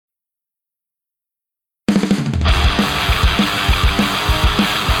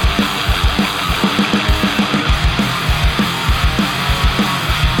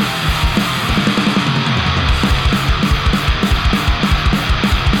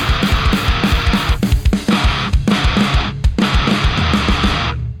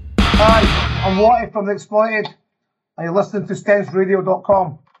Watty from The Exploited, and you're listening to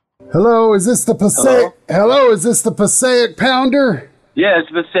StenchRadio.com. Hello, is this the Passaic? Hello, is this the Passaic Pounder? Yeah, it's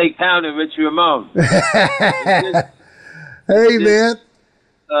the Passaic Pounder, Richie Ramone. Hey, man.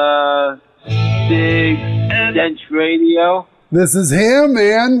 Big Stench Radio. This is him,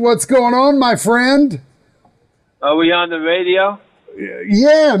 man. What's going on, my friend? Are we on the radio?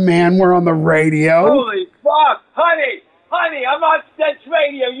 Yeah, man, we're on the radio. Holy fuck! Honey, I'm on Stench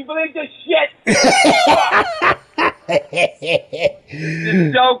Radio. You believe this shit?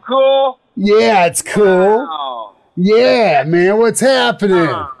 It's so cool. Yeah, it's cool. Wow. Yeah, man, what's happening?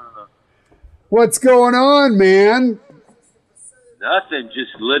 What's going on, man? Nothing,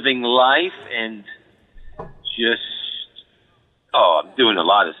 just living life and just, I'm doing a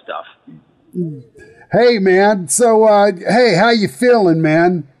lot of stuff. Hey, man, so, hey, how you feeling,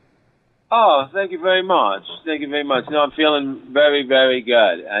 man? Oh, thank you very much. Thank you very much. No, I'm feeling very, very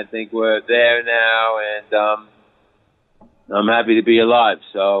good. I think we're there now, and I'm happy to be alive,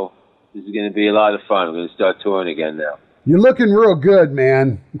 so this is going to be a lot of fun. We're going to start touring again now. You're looking real good,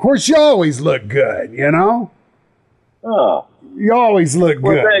 man. Of course, you always look good, you know? Oh. You always look good.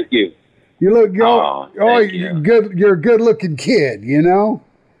 Well, thank you. You look good. Thank you. Good. You're a good-looking kid, you know?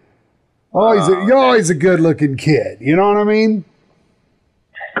 You're always a good-looking kid. You know what I mean?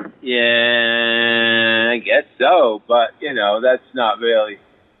 Yeah, I guess so. But, that's not really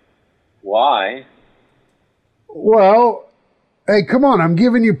why. Well, hey, come on. I'm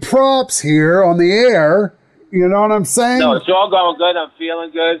giving you props here on the air. You know what I'm saying? No, it's all going good. I'm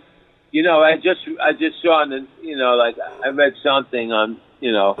feeling good. I just saw on the, I read something on,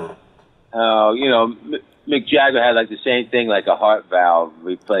 Mick Jagger had like the same thing, like a heart valve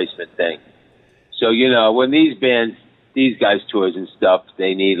replacement thing. So, when these guys tours and stuff,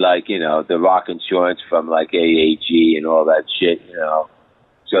 they need like, the rock insurance from like AAG and all that shit,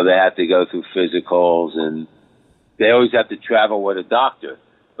 So they have to go through physicals and they always have to travel with a doctor.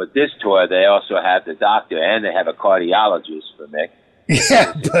 But this tour, they also have the doctor and they have a cardiologist for Mick.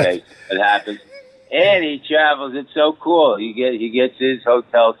 Yeah, it happens, and he travels. It's so cool. He gets his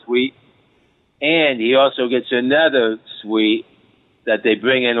hotel suite, and he also gets another suite that they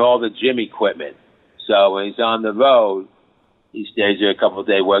bring in all the gym equipment. So when he's on the road, he stays there a couple of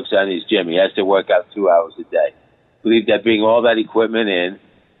days, works on his gym. He has to work out 2 hours a day. I believe that bring all that equipment in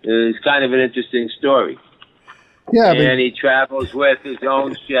is kind of an interesting story. Yeah, and he travels with his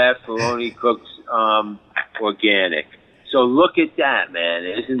own chef who only cooks organic. So look at that, man.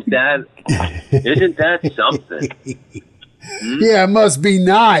 Isn't that something? Yeah, it must be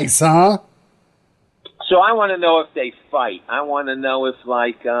nice, huh? So I want to know if they fight. I want to know if,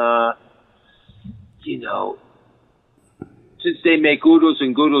 like, since they make oodles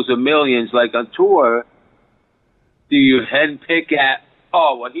and goodles of millions, like on tour, do you handpick at,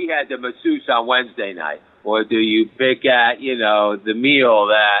 he had the masseuse on Wednesday night? Or do you pick at, the meal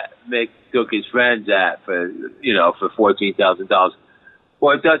that Mick took his friends at for $14,000?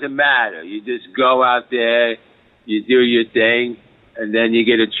 Well, it doesn't matter. You just go out there, you do your thing, and then you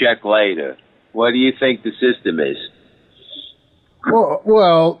get a check later. What do you think the system is?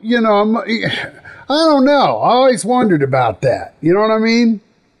 Well, I don't know. I always wondered about that. You know what I mean?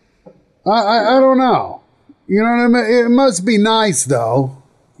 I don't know. You know what I mean? It must be nice, though.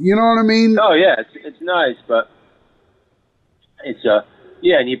 You know what I mean? Oh, yeah, it's nice, but it's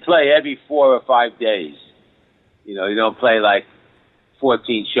and you play every 4 or 5 days. You don't play like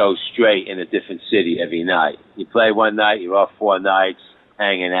 14 shows straight in a different city every night. You play one night, you're off 4 nights,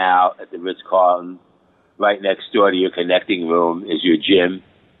 hanging out at the Ritz-Carlton. Right next door to your connecting room is your gym.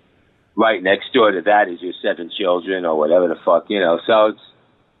 Right next door to that is your 7 children or whatever the fuck, So it's,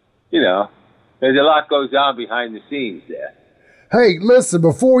 there's a lot goes on behind the scenes there. Hey, listen,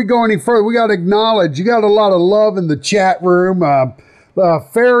 before we go any further, we got to acknowledge you got a lot of love in the chat room.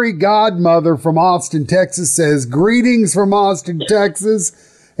 Fairy Godmother from Austin, Texas says, greetings from Austin, Texas.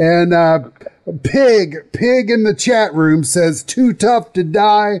 And Pig in the chat room says, Too Tough to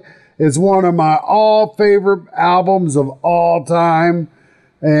Die is one of my all favorite albums of all time.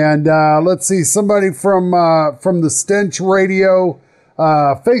 And let's see, somebody from the Stench Radio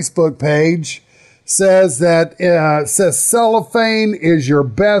Facebook page says that Cellophane is your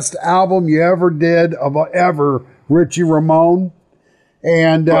best album you ever did ever, Richie Ramone.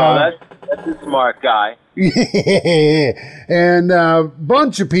 And that's a smart guy. And a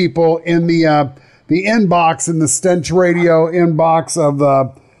bunch of people in the inbox, in the Stench Radio inbox of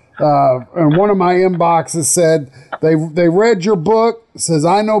and one of my inboxes said they read your book. Says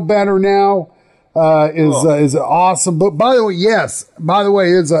I Know Better Now is an awesome book. By the way,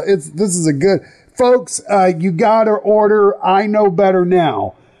 this is a good. Folks, you got to order I Know Better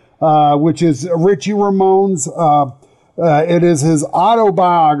Now. which is Richie Ramone's. It is his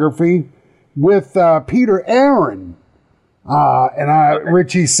autobiography with Peter Aaron.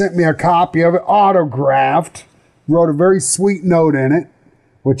 Richie sent me a copy of it, autographed. Wrote a very sweet note in it,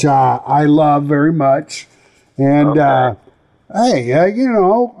 which I love very much. And hey,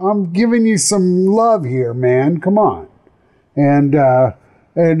 I'm giving you some love here, man. Come on. And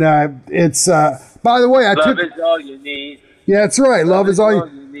it's by the way, love is all you need. Yeah, that's right. Love is all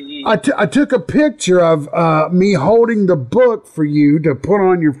you need. I took a picture of me holding the book for you to put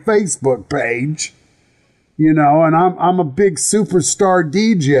on your Facebook page. And I'm a big superstar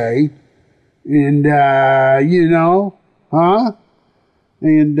DJ, and huh?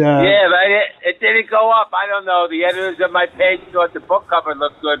 And yeah, but it didn't go up. I don't know. The editors of my page thought the book cover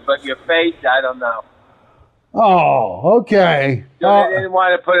looked good, but your face, I don't know. Oh, okay. So they didn't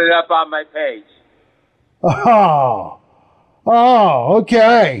want to put it up on my page. Oh,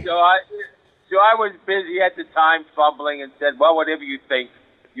 okay. So I was busy at the time fumbling and said, well, whatever you think,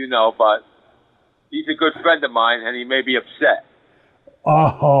 but he's a good friend of mine and he may be upset.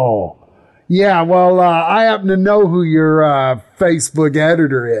 Oh, yeah. Well, I happen to know who your Facebook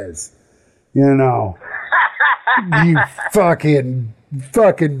editor is. You fucking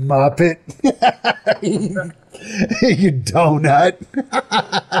Muppet. You donut.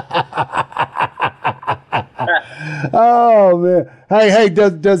 Oh man! Hey!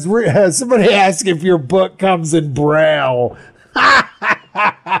 Does somebody ask if your book comes in Braille?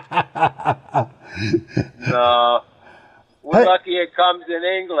 No, we're lucky it comes in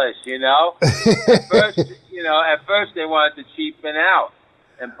English. At first they wanted to cheapen out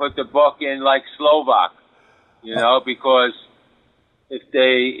and put the book in like Slovak. Because if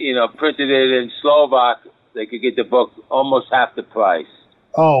they printed it in Slovak, they could get the book almost half the price.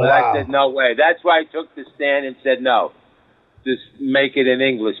 Oh, but wow. I said, no way. That's why I took the stand and said, no, just make it in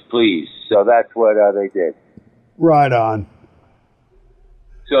English, please. So that's what they did. Right on.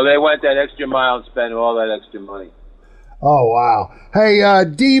 So they went that extra mile and spent all that extra money. Oh, wow. Hey,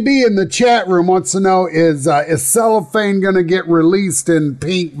 DB in the chat room wants to know, is Cellophane going to get released in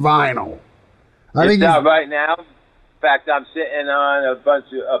pink vinyl? It's out right now. In fact, I'm sitting on a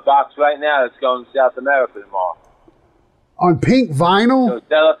box right now that's going to South America tomorrow. On pink vinyl? So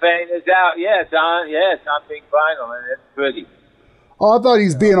Cellophane is out. Yeah, it's on pink vinyl, and it's pretty. Oh, I thought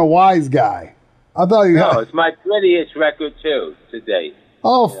he's being a wise guy. No, it's my prettiest record, too, to date.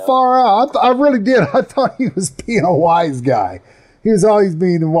 Oh, far out. I really did. I thought he was being a wise guy. He was always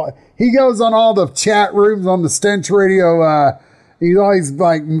being he goes on all the chat rooms on the Stench Radio. He's always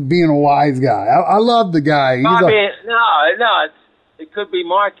like being a wise guy. I love the guy. No, it could be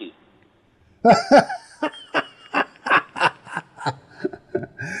Marky.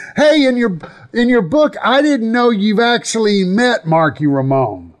 Hey, in your book, I didn't know you've actually met Marky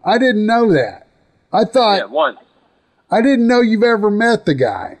Ramone. I didn't know that. I thought once. I didn't know you've ever met the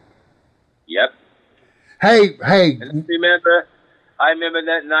guy. Yep. Hey. And I remember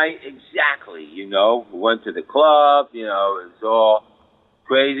that night exactly, We went to the club, it was all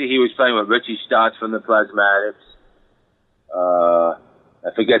crazy. He was playing with Richie Stotts from the Plasmatics.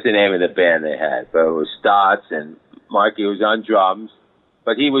 I forget the name of the band they had, but it was Stotts, and Marky was on drums,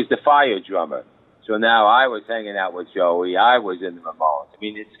 but he was the fire drummer. So now I was hanging out with Joey. I was in the Ramones. I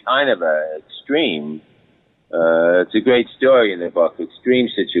mean, it's kind of an extreme. It's a great story in the book, extreme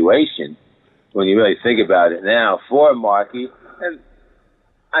situation, when you really think about it now, for Marky. And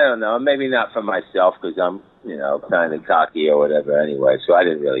I don't know, maybe not for myself, because I'm, kind of cocky or whatever anyway, so I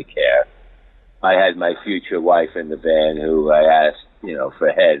didn't really care. I had my future wife in the band who I asked, for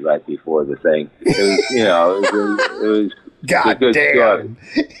head right before the thing. It was a good story.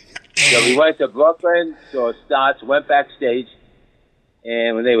 So we went to Brooklyn, saw Stotts, went backstage,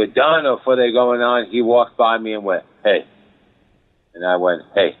 and when they were done or before they were going on, he walked by me and went, hey. And I went,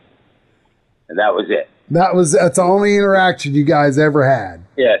 hey. And that was it. That's the only interaction you guys ever had.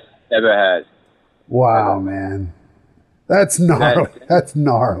 Yes, ever had. Wow, man. That's gnarly. That's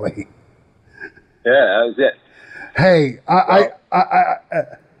gnarly. Yeah, that was it. Hey,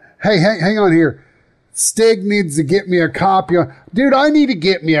 hey, hang on here. Stig needs to get me a copy on. Dude, I need to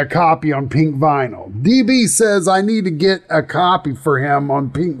get me a copy on pink vinyl. DB says I need to get a copy for him on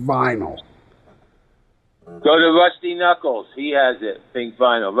pink vinyl. Go to Rusty Knuckles. He has it. Pink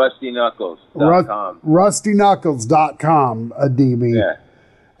vinyl. RustyKnuckles.com. RustyKnuckles.com, DB. Yeah.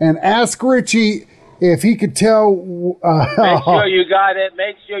 And ask Richie if he could tell. Make sure you got it.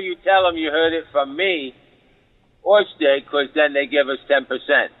 Make sure you tell him you heard it from me or Stig, because then they give us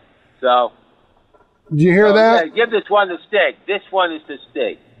 10%. So. Did you hear that? Yeah, give this one to Stig. This one is to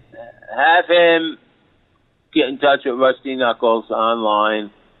Stig. Have him get in touch with Rusty Knuckles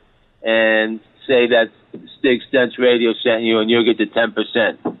online and say that Stig Stents Radio sent you, and you'll get the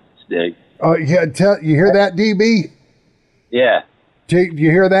 10%, Stig. Oh, yeah, you hear that, DB? Yeah. Do you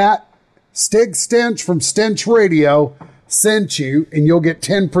hear that? Stig Stench from Stench Radio sent you, and you'll get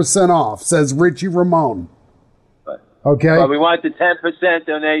 10% off, says Richie Ramone. Okay? But we want the 10%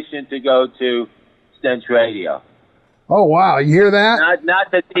 donation to go to Stench Radio. Oh, wow. You hear that?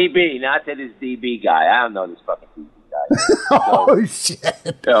 Not the DB, not to this DB guy. I don't know this fucking DB guy. Oh,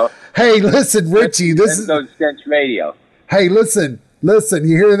 shit. Hey, listen, Richie. This is Stench Radio. Hey, listen.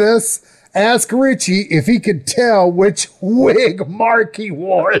 You hear this? Ask Richie if he could tell which wig Marky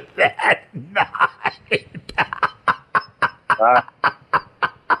wore that night.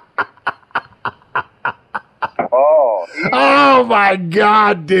 Oh, my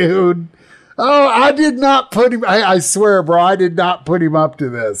God, dude. Oh, I did not put him. I swear, bro, I did not put him up to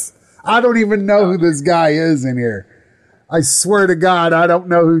this. I don't even know who this guy is in here. I swear to God, I don't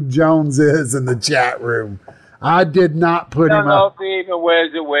know who Jones is in the chat room. I did not put him up. I don't know if he even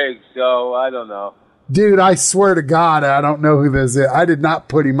wears a wig, so I don't know. Dude, I swear to God, I don't know who this is. I did not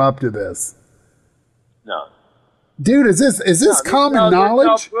put him up to this. No. Dude, is this common knowledge?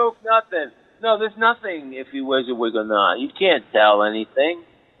 There's no proof, nothing. No, there's nothing if he wears a wig or not. You can't tell anything.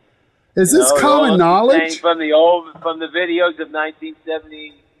 Is this common knowledge? From the videos of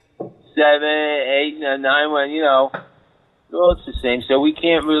 1977, 8, and 9, when, well, it's the same. So we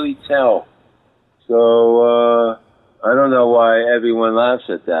can't really tell. So I don't know why everyone laughs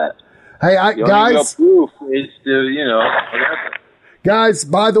at that. Hey, guys. The only real proof is whatever. Guys,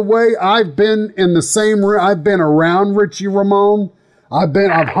 by the way, I've been in the same room. I've been around Richie Ramone. I've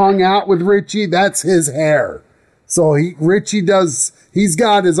hung out with Richie. That's his hair. So Richie he's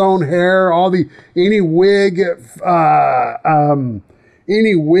got his own hair, any wig,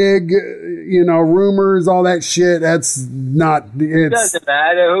 rumors, all that shit. That's not, it doesn't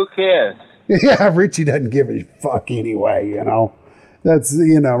matter. Who cares? Yeah, Richie doesn't give a fuck anyway, That's,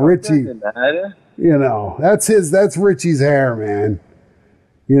 Richie. Doesn't matter. That's Richie's hair, man.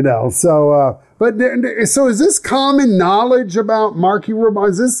 So, so is this common knowledge about Marky Ramone?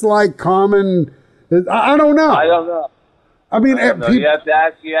 Is this like common? I don't know. I don't know. I mean, you have to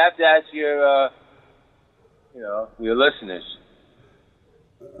ask your, your listeners.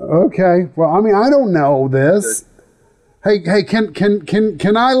 Okay. Well, I mean, I don't know this. Hey, can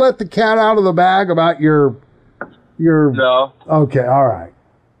I let the cat out of the bag about your? No. Okay. All right.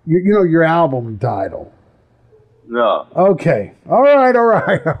 Your album title. No. Okay. All right.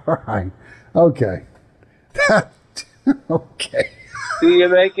 Okay. Okay. See, you're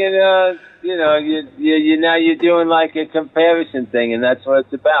making you're doing like a comparison thing, and that's what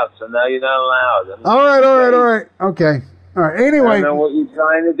it's about. So now you're not allowed. All right. Okay. All right. Anyway, I don't know what you're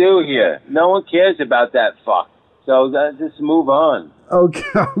trying to do here. No one cares about that fuck. So just move on.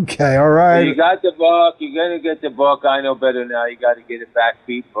 Okay. All right. So you got the book. You're gonna get the book. I know better now. You got to get it back,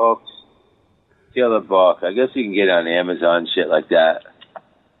 Pete, folks. Steal the book. I guess you can get it on Amazon, shit like that.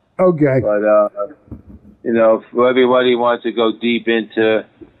 Okay. But if everybody wants to go deep into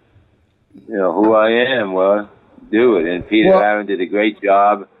who I am, well, do it. And Peter Aaron did a great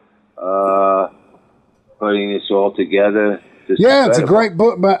job putting this all together. Yeah, it's a great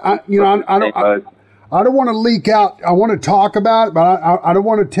book, but I don't want to leak out. I want to talk about it, but I don't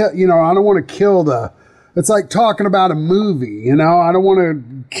want to tell. I don't want to kill the. It's like talking about a movie. I don't want to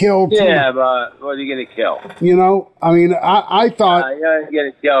kill. Yeah, but what are you going to kill? I mean, I thought you're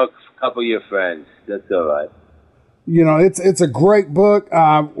going to kill a couple of your friends. That's all right. It's a great book.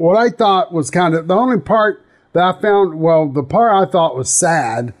 What I thought was kind of the only part that I found. Well, the part I thought was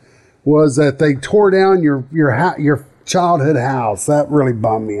sad was that they tore down your childhood house. That really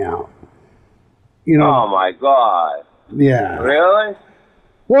bummed me out. Oh my God. Yeah. Really?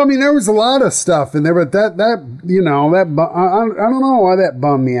 Well, I mean, there was a lot of stuff in there, but that I don't know why that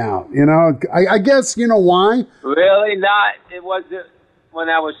bummed me out. I guess why? Really? Not. It wasn't when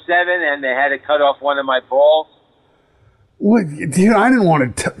I was 7 and they had to cut off one of my balls. Well, dude, I didn't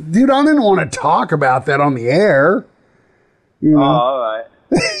want to talk about that on the air. Oh, all right.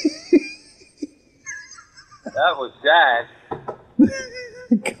 That was sad.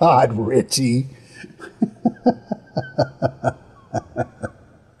 God, Richie.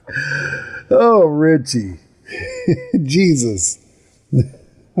 Oh, Richie. Jesus.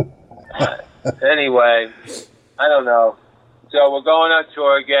 Anyway, I don't know. So we're going on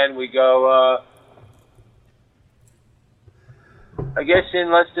tour again. We go, I guess in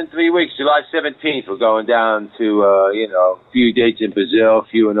less than 3 weeks, July 17th, we're going down to, a few dates in Brazil, a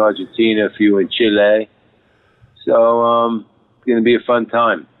few in Argentina, a few in Chile. So it's going to be a fun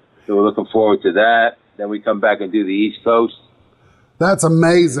time. So we're looking forward to that. Then we come back and do the East Coast. That's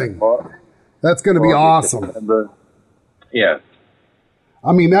amazing. That's going to be awesome. September. Yeah.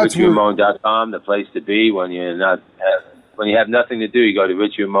 I mean, that's RichieRamone.com, the place to be when you're not when you have nothing to do. You go to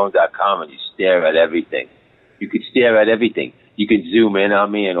RichieRamone.com and you stare at everything. You could stare at everything. You could zoom in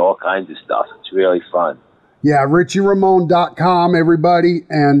on me and all kinds of stuff. It's really fun. Yeah, RichieRamone.com, everybody.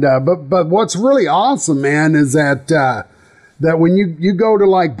 And but what's really awesome, man, is that that when you go to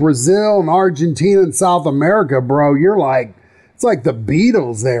like Brazil and Argentina and South America, bro, you're like, it's like the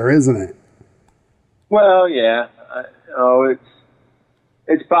Beatles there, isn't it? Well, yeah.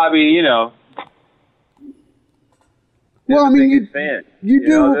 It's probably, you know. Well, I mean, you do.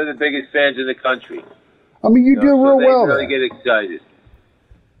 Know, they're the biggest fans in the country. I mean, you do real they well. Really get excited.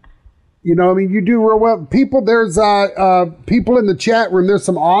 You know, I mean, you do real well. People, there's people in the chat room. There's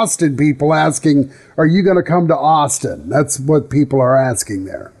some Austin people asking, "Are you going to come to Austin?" That's what people are asking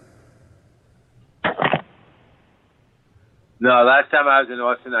there. No, last time I was in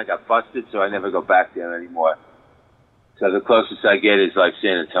Austin, I got busted, so I never go back there anymore. So the closest I get is like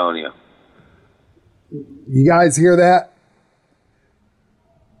San Antonio. You guys hear that?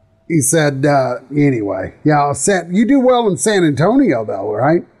 He said, anyway. Yeah, you do well in San Antonio, though,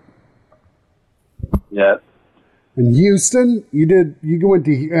 right? Yeah. In Houston, you did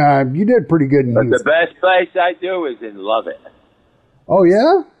pretty good in Houston. But the best place I do is in Lubbock. Oh,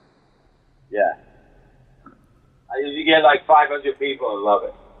 yeah? Yeah. I usually get like 500 people in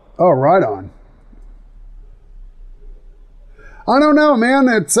Lubbock. Oh, right on. I don't know, man.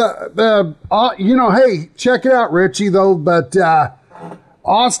 It's hey, check it out, Richie. Though, but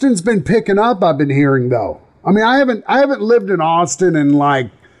Austin's been picking up. I've been hearing though. I mean, I haven't lived in Austin in like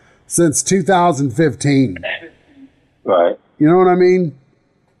since 2015. Right. You know what I mean?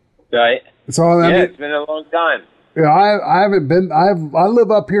 Right. So I mean, it's been a long time. Yeah, I haven't been. I live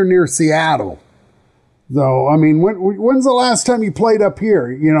up here near Seattle. So I mean, when's the last time you played up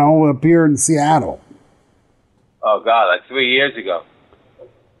here? You know, up here in Seattle. Oh, God, like 3 years ago.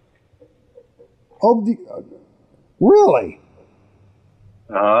 Oh, really?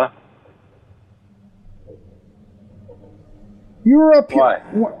 Uh-huh. You were up here?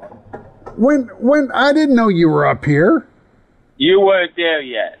 Why? When I didn't know you were up here. You weren't there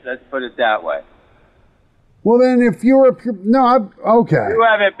yet. Let's put it that way. Well, then, if you were up here... No, okay. You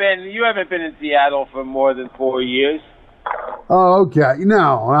haven't been in Seattle for more than 4 years. Oh, okay.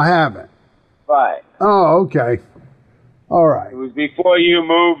 No, I haven't. Right. Oh, okay. All right. It was before you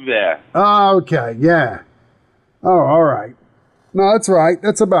moved there. Oh, okay. Yeah. Oh, all right. No, that's right.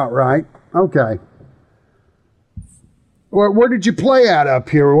 That's about right. Okay. Where did you play at up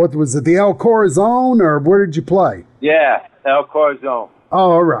here? What was it? The El Corazon, or where did you play? Yeah, El Corazon.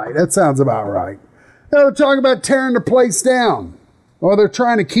 Oh, all right. That sounds about right. They were talking about tearing the place down. Well, they're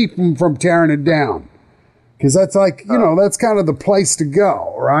trying to keep them from tearing it down. Because that's like, that's kind of the place to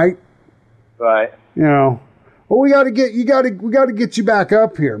go, right? Right. You know. Well, we got to get you back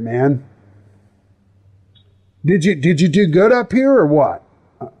up here, man. Did you do good up here or what?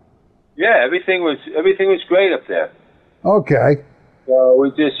 Yeah, everything was great up there. Okay. So we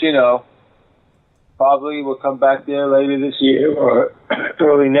just, probably will come back there later this year or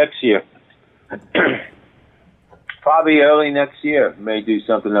early next year. Probably early next year. May do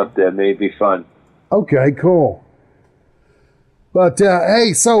something up there. May be fun. Okay, cool. But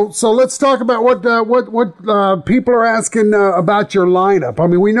hey, so let's talk about what people are asking about your lineup. I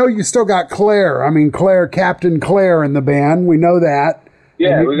mean, we know you still got Claire. I mean, Captain Claire in the band. We know that.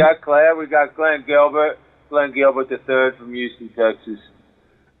 Yeah, we got Claire. We got Glenn Gilbert III from Houston, Texas.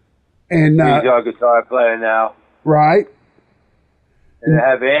 And he's our guitar player now. Right. And I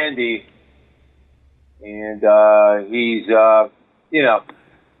have Andy, and he's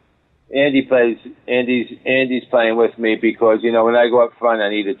Andy's playing with me because, when I go up front, I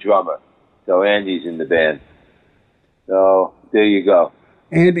need a drummer. So Andy's in the band. So there you go.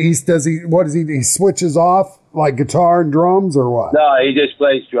 And he switches off like guitar and drums or what? No, he just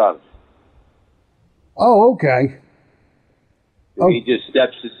plays drums. Oh, okay. So he just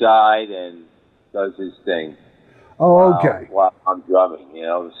steps aside and does his thing. Oh, okay. While I'm drumming, you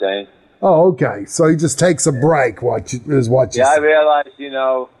know what I'm saying? Oh, okay. So he just takes a break, Yeah, I realize,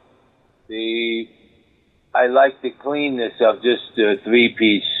 I like the cleanness of just a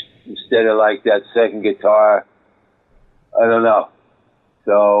 3-piece instead of like that second guitar. I don't know.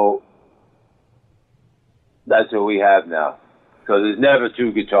 So that's what we have now. So there's never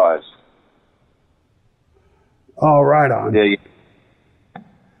 2 guitars. Oh, right on.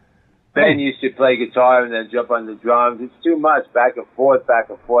 Ben used to play guitar and then jump on the drums. It's too much. Back and forth.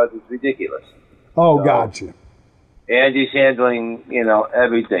 It's ridiculous. Oh, so, gotcha. Andy's handling,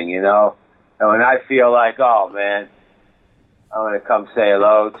 everything, And when I feel like, oh, man, I want to come say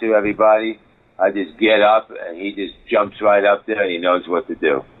hello to everybody, I just get up and he just jumps right up there and he knows what to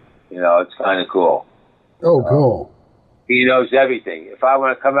do. It's kind of cool. Oh, cool. He knows everything. If I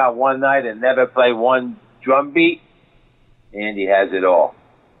want to come out one night and never play one drum beat, Andy has it all.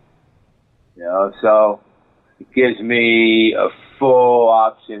 So it gives me a full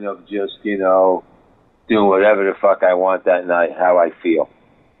option of just, doing whatever the fuck I want that night, how I feel.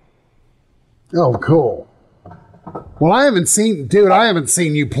 Oh, cool. Well, I haven't seen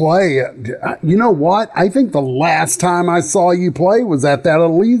you play. You know what? I think the last time I saw you play was at that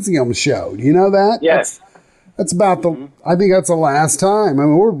Elysium show. Do you know that? Yes. That's about I think that's the last time. I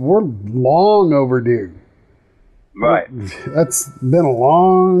mean, we're long overdue. Right. That's been a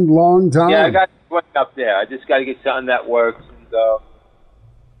long, long time. Yeah, I got to work up there. I just got to get something that works and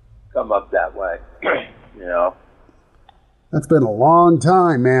come up that way. That's been a long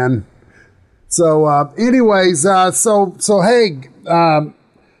time, man. So, anyways, so hey,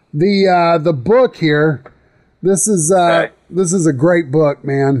 the book here, this is a great book,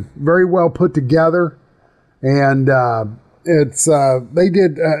 man. Very well put together, and it's they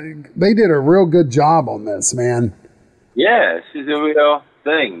did a real good job on this, man. Yeah, this is a real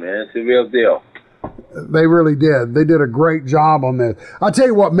thing, man. It's a real deal. They really did. They did a great job on this. I'll tell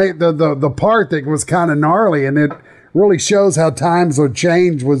you what made the part that was kind of gnarly, and it really shows how times would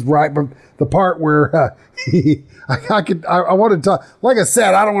change was right. But the part where I want to talk, like I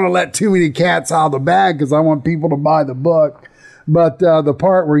said, I don't want to let too many cats out of the bag because I want people to buy the book. But the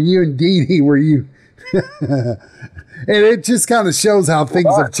part where you and Dee Dee, and it just kind of shows how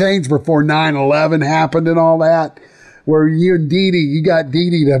things have changed before 9/11 happened and all that. Where you and Dee Dee, you got Dee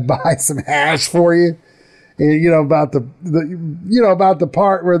Dee to buy some hash for you, and about the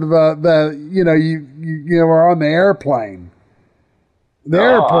part where you were on the airplane. The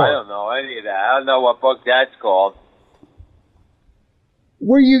airport. I don't know any of that. I don't know what book that's called.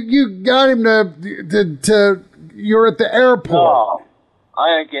 Where you got him to you're at the airport. No,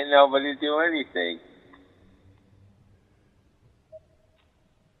 I ain't getting nobody to do anything.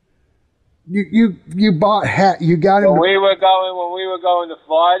 You bought hat. You got him. When we were going to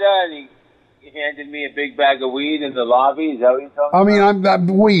Florida, and he handed me a big bag of weed in the lobby. Is that what you're talking about? I'm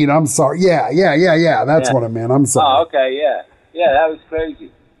weed. I'm sorry. Yeah. That's what I meant. I'm sorry. Oh, okay. Yeah, that was crazy.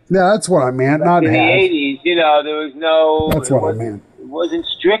 No, that's what I meant. Not in hash. the 80s, there was no. That's what I meant. It wasn't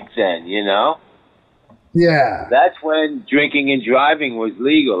strict then, Yeah. That's when drinking and driving was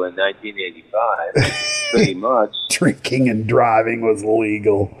legal in 1985, pretty much. Drinking and driving was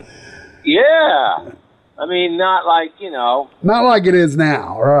legal. Yeah. I mean, not like, Not like it is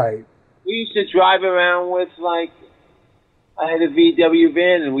now, right. We used to drive around with, I had a VW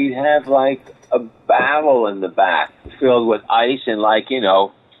van, and we'd have, a barrel in the back filled with ice and,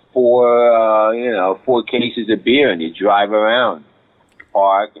 4 cases of beer, and you drive around,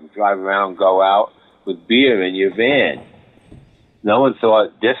 park, and drive around, go out with beer in your van. No one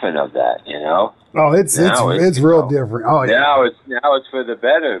thought different of that, Oh, it's real different. Oh, yeah. Now it's for the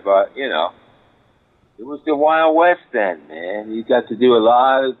better, but it was the Wild West then, man. You got to do a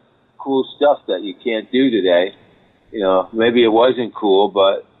lot of cool stuff that you can't do today. Maybe it wasn't cool,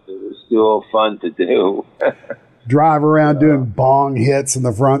 but it was still fun to do. Drive around doing bong hits in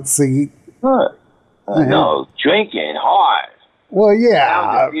the front seat. Huh. No, drinking hard. Well, yeah.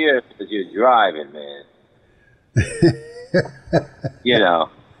 Down the beer because you're driving, man.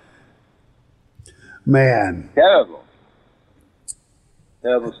 Man. Terrible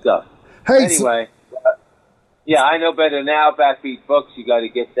stuff. Hey, anyway, I know better now. Backbeat Books, you got to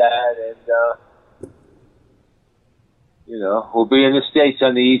get that, and we'll be in the States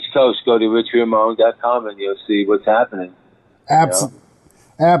on the East Coast. Go to richramone.com and you'll see what's happening.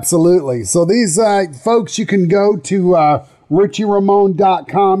 Absolutely. So these folks, you can go to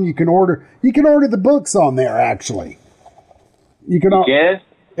richieramone.com. You can order the books on there. Actually, you can.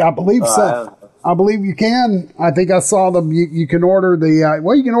 I believe so. I believe you can. I think I saw them. You can order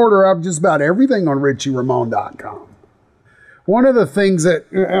you can order up just about everything on richieramone.com. One of the things that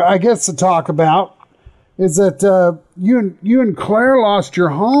I guess to talk about is that you and Claire lost your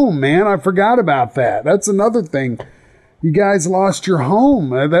home, man. I forgot about that. That's another thing. You guys lost your home.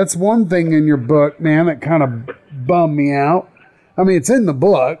 That's one thing in your book, man, that kind of bummed me out. I mean, it's in the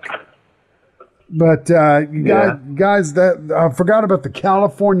book. But guys, that I forgot about the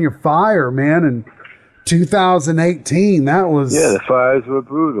California fire, man, in 2018. That was the fires were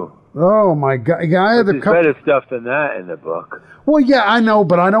brutal. Oh my God! There's better stuff than that in the book. Well, yeah, I know,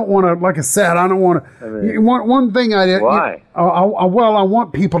 but I don't want to. Like I said, I don't want to. I mean, one thing I did. Why? I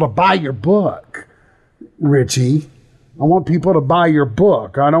want people to buy your book, Richie. I want people to buy your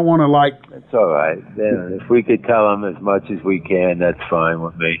book. I don't want to It's all right. If we could tell them as much as we can, that's fine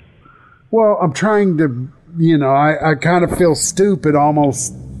with me. Well, I'm trying to, I kind of feel stupid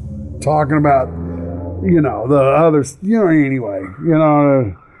almost talking about, the others, anyway,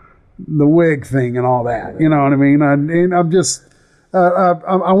 the wig thing and all that, you know what I mean? I'm just,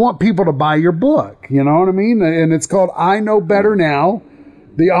 I want people to buy your book, you know what I mean? And it's called I Know Better Now,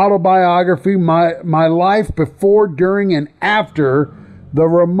 the autobiography, my life before, during, and after the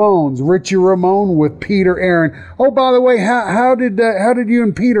Ramones, Richie Ramone with Peter Aaron. Oh, by the way, how did you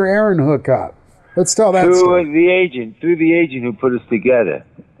and Peter Aaron hook up? Let's tell that story. Through the agent who put us together.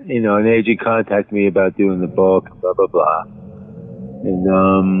 An agent contacted me about doing the book, blah, blah, blah.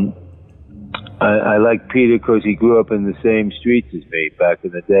 And I like Peter because he grew up in the same streets as me back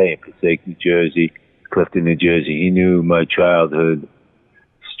in the day in Passaic, New Jersey, Clifton, New Jersey. He knew my childhood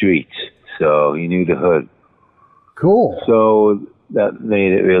streets, so he knew the hood. Cool. So that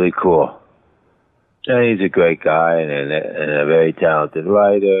made it really cool. And he's a great guy and a very talented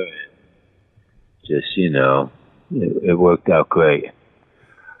writer. Just, it worked out great.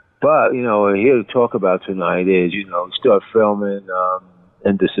 But, what we're here to talk about tonight is, we start filming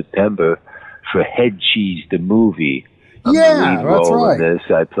end of September for Head Cheese, the movie. I'm the lead that's role right. in this.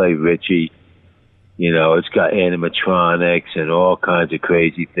 I play Richie. It's got animatronics and all kinds of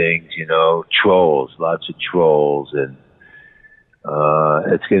crazy things, trolls, lots of trolls. And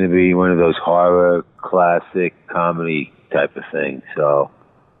it's going to be one of those horror, classic comedy type of things. So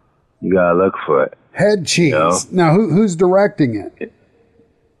you got to look for it. Head Cheese. Now, who's directing it?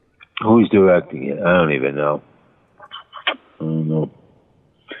 Who's directing it? I don't even know. I don't know.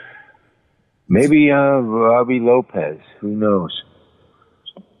 Maybe Robbie Lopez. Who knows?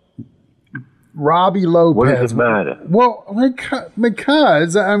 Robbie Lopez. What does it matter? Well,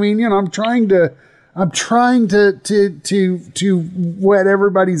 because I mean, I'm trying to whet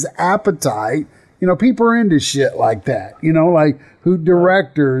everybody's appetite. People are into shit like that. Like who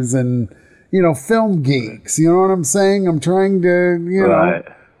directors and film geeks. You know what I'm saying? I'm trying to, Right.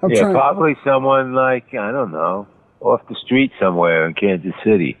 Probably someone like, I don't know, off the street somewhere in Kansas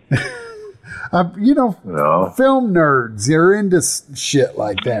City. Film nerds, they're into shit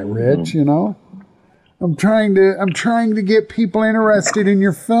like that, Rich, I'm trying to get people interested in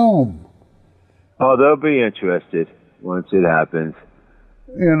your film. Oh, they'll be interested once it happens.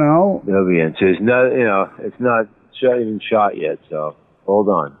 They'll be interested. It's not even shot yet, so hold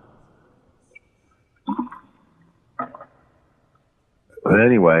on. But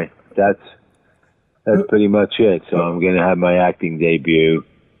anyway, that's pretty much it. So I'm going to have my acting debut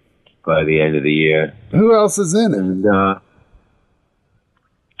by the end of the year. Who else is in it?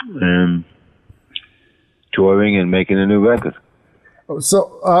 And touring and making a new record.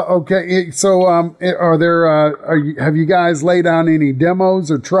 So okay. So are there? Have you guys laid down any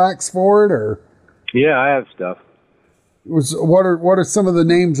demos or tracks for it? Or yeah, I have stuff. What are some of the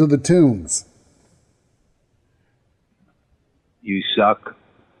names of the tunes? You suck.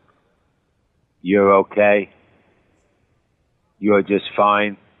 You're okay. You're just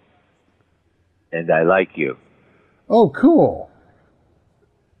fine. And I like you. Oh, cool,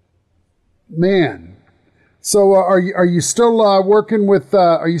 man. So are you still working with?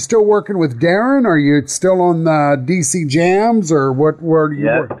 Are you still working with Darren? Are you still on DC Jams or what? Where do you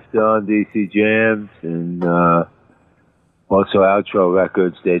work? Still on DC Jams and also Outro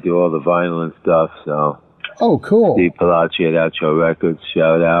Records. They do all the vinyl and stuff. So. Oh, cool. Steve Palacci at Outro Records.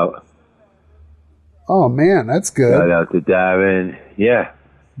 Shout out. Oh man, that's good. Shout out to Darren. Yeah.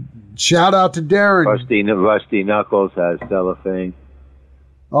 Shout out to Darren. Rusty Knuckles has Cellophane.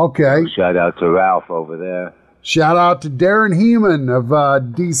 Okay. Shout out to Ralph over there. Shout out to Darren Heeman of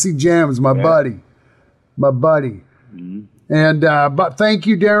DC Jams, my buddy. Mm-hmm. And but thank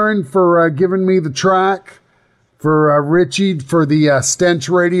you, Darren, for giving me the track for Richie for the Stench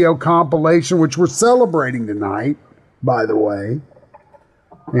Radio compilation, which we're celebrating tonight, by the way.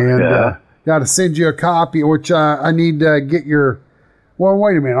 And got to send you a copy, which I need to get your. Well,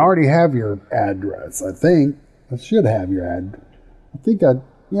 wait a minute. I already have your address. I think I should have your ad. I think I.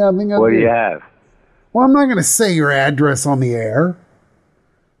 Yeah, I think I. What do you have? Well, I'm not going to say your address on the air.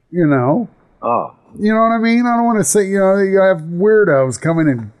 Oh. You know what I mean? I don't want to say, you have weirdos coming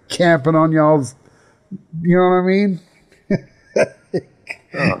and camping on y'all's. You know what I mean?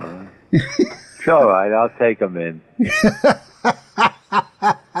 It's all right. I'll take them in.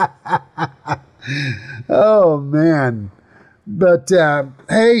 Oh, man. But,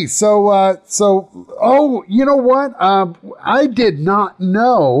 hey, you know what? I did not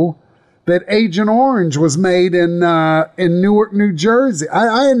know that Agent Orange was made in Newark, New Jersey.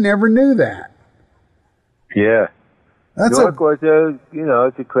 I never knew that. Yeah. Newark was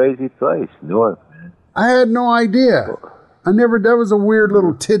it's a crazy place. Newark, man. I had no idea. That was a weird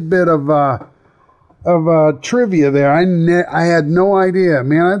little tidbit of trivia there. I had no idea.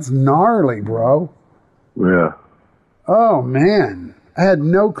 Man, that's gnarly, bro. Yeah. Oh, man. I had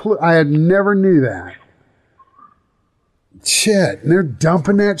no clue. I had never knew that. Shit. And they're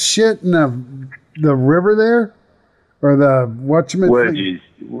dumping that shit in the river there? Or the What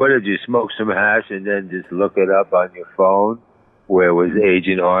did you smoke some hash and then just look it up on your phone where was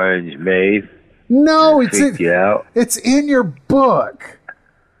Agent Orange made? No, it's in your book.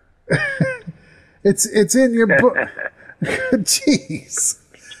 it's in your book. Jeez.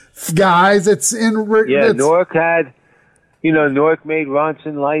 Guys, it's in... Newark had... Newark made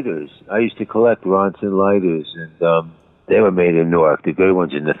Ronson lighters. I used to collect Ronson lighters, and they were made in Newark. The good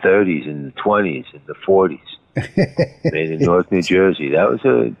ones in the 30s and the 20s and the 40s. Made in Newark, New Jersey. That was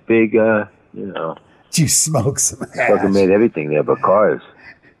a big, Did you smoke some hash? Fucking made everything there but cars.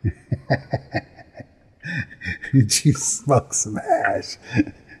 Did you smoke some hash?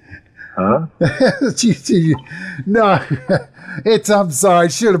 Huh? No, I'm sorry. I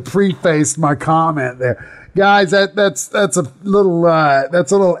should have prefaced my comment there. Guys, that's a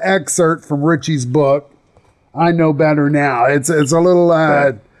little excerpt from Richie's book. I know better now. It's a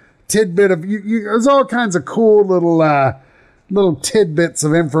little tidbit of there's all kinds of cool little tidbits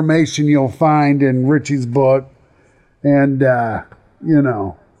of information you'll find in Richie's book, and I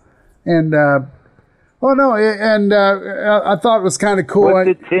thought it was kind of cool. What's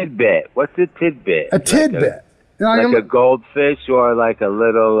a tidbit? A tidbit. Like a goldfish or like a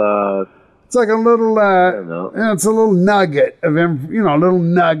little... It's like a little... I don't know. It's a little nugget of, a little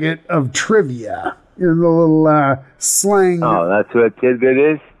nugget of trivia. A little slang. Oh, that's what a tidbit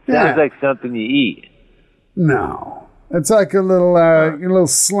is? Yeah. Sounds like something you eat. No. It's like a little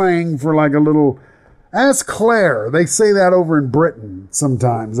slang for like a little... Ask Claire. They say that over in Britain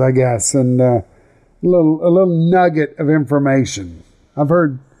sometimes, I guess. And a little nugget of information. I've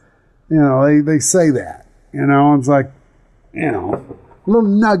heard, they say that. It's like, a little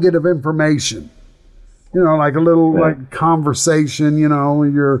nugget of information. Like a little like conversation, you know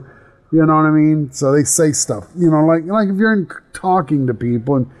what I mean? So they say stuff, like if you're talking to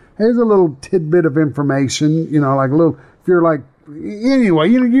people and here's a little tidbit of information, like a little, if you're like, anyway,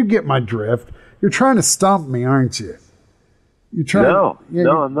 you get my drift. You're trying to stump me, aren't you? You're trying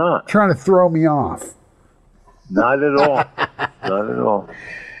No, I'm not. Trying to throw me off. Not at all. Not at all.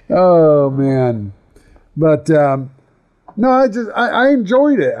 Oh, man. But, no, I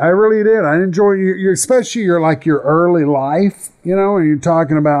enjoyed it. I really did. I enjoyed especially your early life, and you're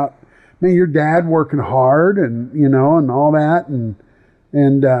talking about, your dad working hard and, and all that. And he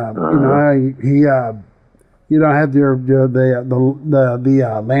had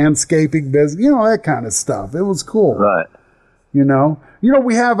the landscaping business, that kind of stuff. It was cool. Right.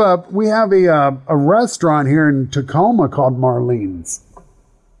 We have a restaurant here in Tacoma called Marlene's.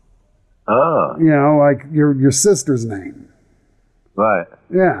 Oh. Like your sister's name. Right.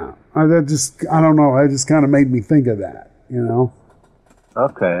 Yeah. I don't know. It just kind of made me think of that,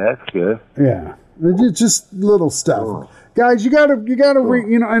 Okay, that's good. Yeah. It's just little stuff. Cool. Guys, you gotta read,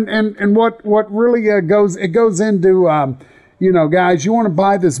 and what really goes into, guys, you want to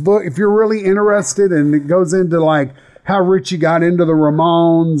buy this book if you're really interested, and it goes into like how Richie got into the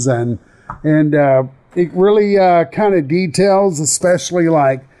Ramones, and it really kind of details, especially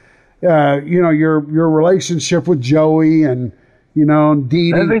like, your relationship with Joey and, Dee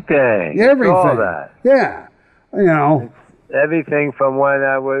Dee. Everything. All that. Yeah. Everything from when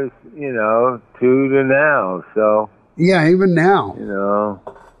I was, 2 to now, so. Yeah, even now.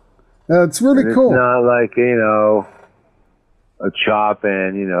 It's really cool. It's not like, a chop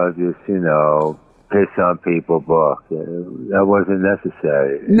and, just, piss on people book. That wasn't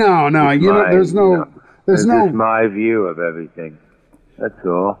necessary. No, there's no... It's just my view of everything. That's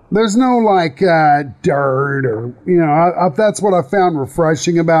all. There's no like dirt or that's what I found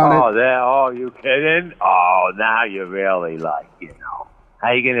refreshing about it. Oh, you kidding? Oh, now you're really like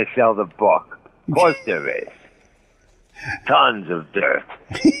how you gonna sell the book? Of course there is. Tons of dirt.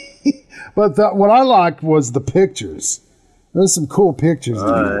 But what I liked was the pictures. There's some cool pictures in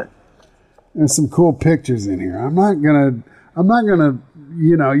here. There's some cool pictures in here. I'm not gonna.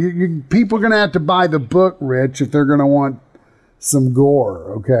 People are gonna have to buy the book, Rich, if they're gonna want some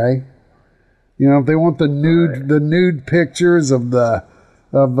gore, okay? If they want the nude pictures of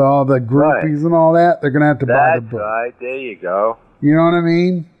all the groupies and all that, they're gonna have to buy the book. That's right. There you go. You know what I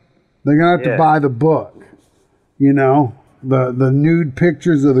mean? They're gonna have to buy the book. The nude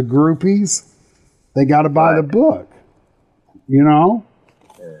pictures of the groupies, they got to buy the book.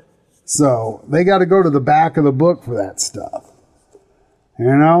 So they got to go to the back of the book for that stuff.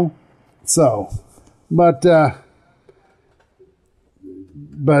 You know? So, but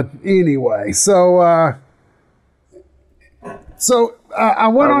anyway, so I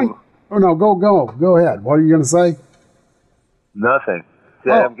went on. Oh no, go ahead. What are you going to say? Nothing.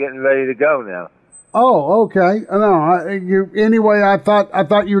 I'm getting ready to go now. Oh, okay. No, anyway, I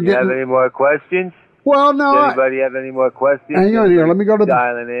thought you were getting. You have any more questions? Well, no. Does anybody have any more questions? Hang on here. Let me go to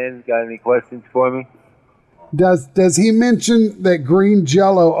dialing in. Got any questions for me? Does he mention that Green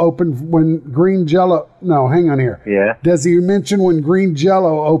Jello opened when Green Jello? No, hang on here. Yeah. Does he mention when Green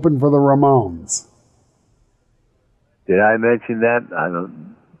Jello opened for the Ramones? Did I mention that? I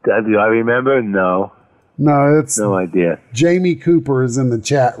don't. Do I remember? No. No, it's no idea. Jamie Cooper is in the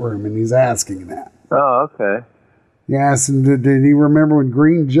chat room and he's asking that. Oh, okay. He asked him, did he remember when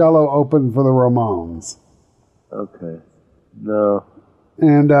Green Jello opened for the Ramones? Okay. No.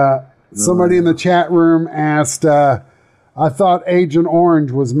 And somebody in the chat room asked, I thought Agent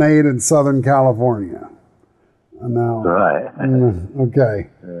Orange was made in Southern California. No. Right. Okay.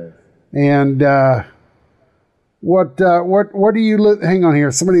 And what do you hang on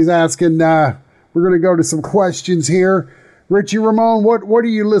here? Somebody's asking, we're going to go to some questions here. Richie Ramone, what do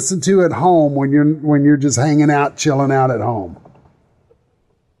you listen to at home when you're just hanging out, chilling out at home?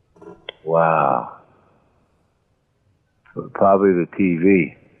 Wow. Probably the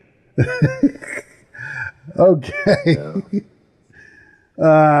TV. Okay.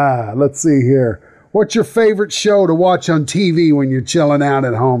 Let's see here. What's your favorite show to watch on TV when you're chilling out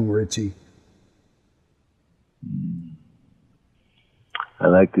at home, Richie? I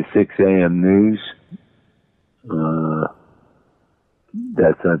like the 6 a.m. news.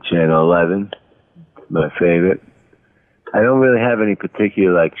 That's on Channel 11. My favorite. I don't really have any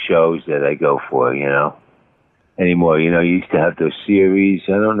particular shows that I go for, anymore. You used to have those series.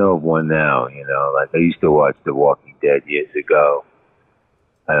 I don't know of one now, I used to watch The Walking Dead years ago.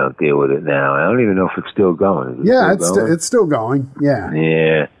 I don't deal with it now. I don't even know if it's still going. It's still going. Yeah.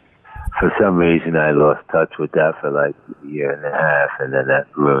 Yeah. For some reason, I lost touch with that for a year and a half, and then that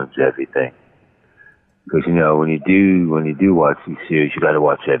ruins everything. Because when you do watch these series, you got to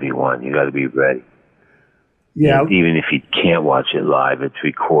watch every one. You got to be ready. Yeah. Even if you can't watch it live, it's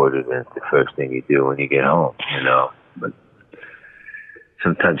recorded, and it's the first thing you do when you get home. But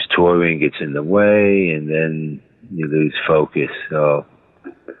sometimes touring gets in the way, and then you lose focus. So,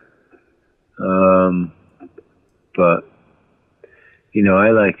 but. I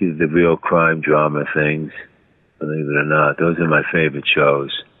like the real crime drama things, believe it or not. Those are my favorite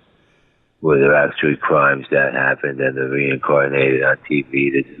shows, where there are actually crimes that happened and they're reincarnated on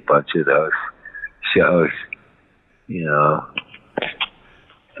TV. There's a bunch of those shows,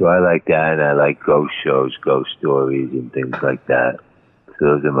 So I like that, and I like ghost shows, ghost stories, and things like that. So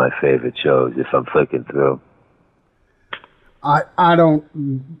those are my favorite shows if I'm flicking through. I don't...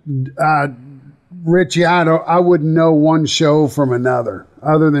 Richie, I wouldn't know one show from another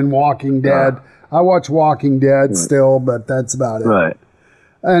other than Walking Dead. I watch Walking Dead still, but that's about it. Right.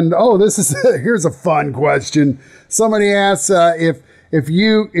 And here's a fun question. Somebody asks if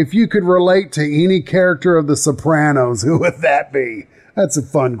you could relate to any character of The Sopranos, who would that be? That's a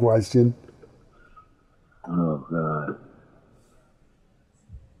fun question. Oh God.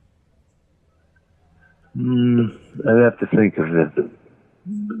 I'd have to think of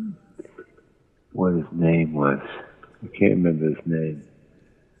what his name was. I can't remember his name.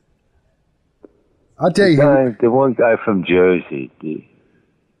 I'll tell you. The one guy from Jersey. His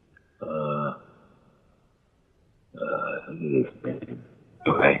name.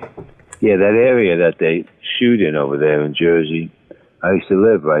 Okay. Yeah, that area that they shoot in over there in Jersey. I used to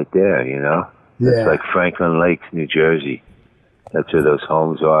live right there, Yeah. It's like Franklin Lakes, New Jersey. That's where those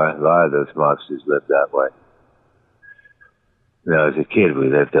homes are. A lot of those mobsters live that way. When I was a kid, we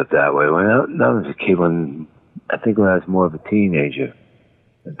lived up that way. When I was a kid, when I was more of a teenager,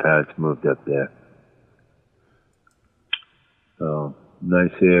 my parents moved up there. So,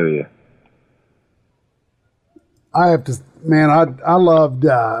 nice area. I have to, man, I loved,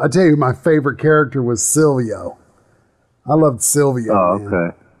 I tell you, my favorite character was Silvio. I loved Silvio. Oh, man.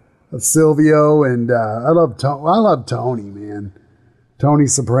 okay. Silvio, and I love Tony, man. Tony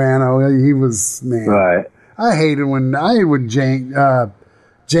Soprano. He was, man. Right. I hated when James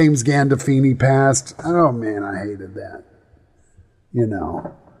Gandolfini passed. Oh man, I hated that. He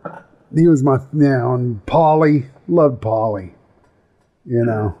was my, and Paulie, loved Paulie.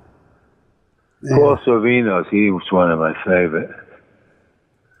 Paul Sorvino, he was one of my favorite.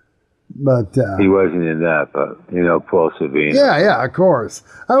 But he wasn't in that, but Paul Sorvino. Yeah, of course.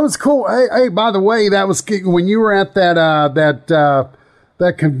 That was cool. Hey, by the way, that was when you were at that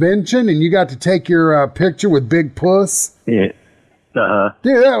that convention, and you got to take your picture with Big Puss. Yeah.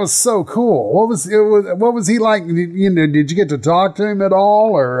 Dude, that was so cool. What was he like? Did you get to talk to him at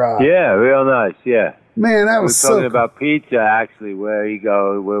all, or? Yeah, real nice. Yeah. Man, that was so talking about pizza, actually, where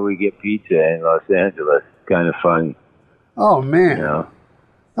we get pizza in Los Angeles. Kind of funny. Oh, man. You know?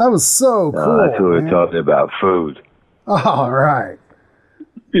 That was so cool. That's what we're talking about, food. All right.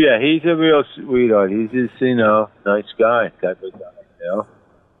 Yeah, he's a real sweetheart. He's just, nice guy, type of guy,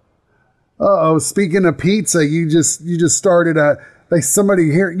 Uh-oh, speaking of pizza, you just started somebody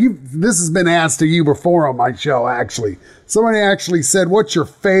here, this has been asked to you before on my show, actually. Somebody actually said, what's your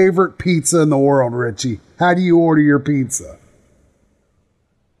favorite pizza in the world, Richie? How do you order your pizza?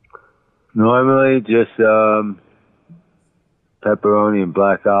 Normally, just pepperoni and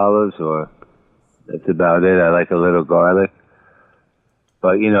black olives, or that's about it. I like a little garlic.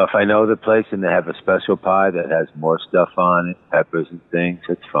 But, if I know the place and they have a special pie that has more stuff on it, peppers and things,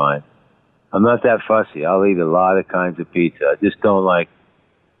 it's fine. I'm not that fussy. I'll eat a lot of kinds of pizza. I just don't like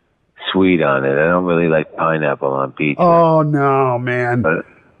sweet on it. I don't really like pineapple on pizza. Oh, no, man.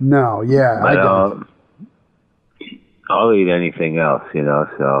 No, yeah. I'll eat anything else,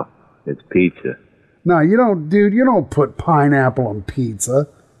 so it's pizza. No, you don't, dude. You don't put pineapple on pizza.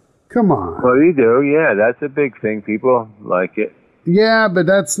 Come on. Well, you do. Yeah, that's a big thing. People like it. Yeah, but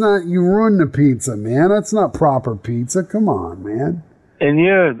that's not, you ruin the pizza, man. That's not proper pizza. Come on, man. In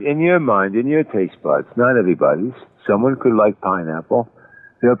your mind, in your taste buds, not everybody's. Someone could like pineapple.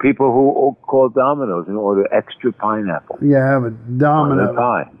 There are people who call Domino's and order extra pineapple. Yeah, but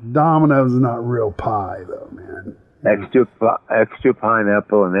Domino's is not real pie, though, man. Extra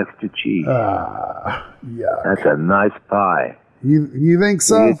pineapple and extra cheese. Yeah. That's a nice pie. You think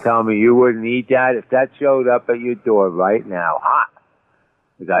so? You tell me you wouldn't eat that if that showed up at your door right now, hot.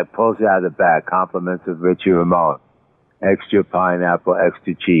 The guy pulls out of the bag, compliments of Richie Ramone. Extra pineapple,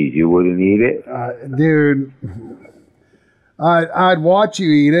 extra cheese. You wouldn't eat it? Dude, I'd watch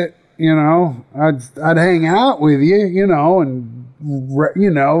you eat it, I'd hang out with you, and,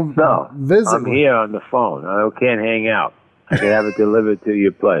 No, visit. I'm here on the phone. I can't hang out. I can have it delivered to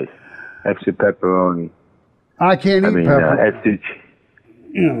your place. Extra pepperoni. I can't eat pepper. Extra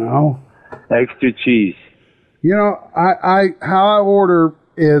extra cheese. How I order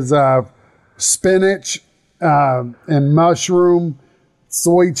is spinach, and mushroom,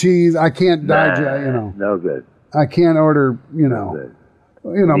 soy cheese. I can't digest, No good. I can't order, Need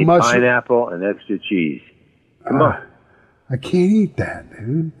mushroom. Pineapple and extra cheese. Come on. I can't eat that,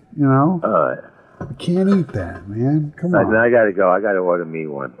 dude. All right. I can't eat that, man. Come on. I got to go. I got to order me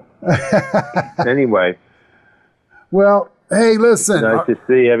one. Anyway. Well, hey, listen. Nice to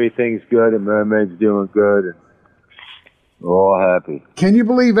see everything's good and Mermaid's doing good. And we're all happy. Can you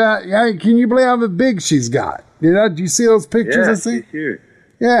believe that? Yeah, can you believe how big she's got? Do you see those pictures? Yeah, I see? she's huge.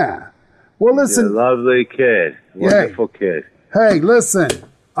 Yeah. Well, listen. She's a lovely kid. Wonderful kid. Hey, listen.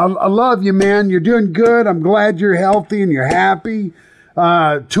 I love you, man. You're doing good. I'm glad you're healthy and you're happy.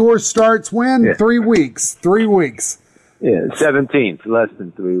 Tour starts when? Yeah. 3 weeks. 3 weeks. Yeah, 17th, less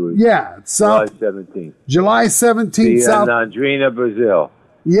than 3 weeks. Yeah. July 17th. July 17th. In Andrina, Brazil.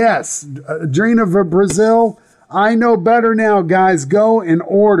 Yes. Andrina, Brazil. I Know Better Now, guys. Go and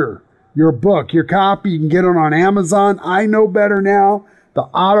order your book, your copy. You can get it on Amazon. I Know Better Now, the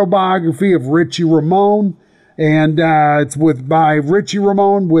autobiography of Richie Ramone. And it's by Richie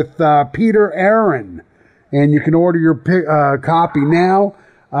Ramone with Peter Aaron. And you can order your copy now.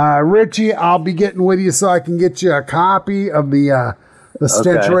 Richie, I'll be getting with you so I can get you a copy of the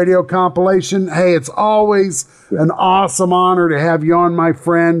Stench Radio compilation. Hey, it's always an awesome honor to have you on, my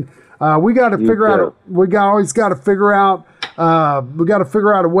friend. We got to figure out. We got to figure out a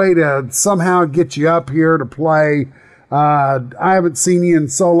way to somehow get you up here to play. I haven't seen you in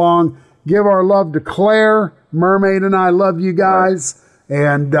so long. Give our love to Claire. Mermaid and I love you guys.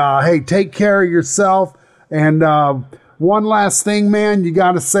 And hey, take care of yourself. And one last thing, man, you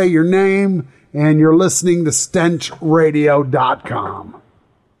got to say your name. And you're listening to StenchRadio.com.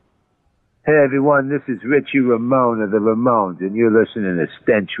 Hey everyone, this is Richie Ramone of the Ramones, and you're listening to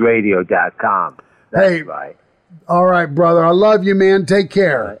StenchRadio.com. That's right. All right, brother. I love you, man. Take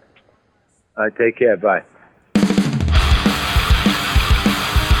care. All right, take care. Bye.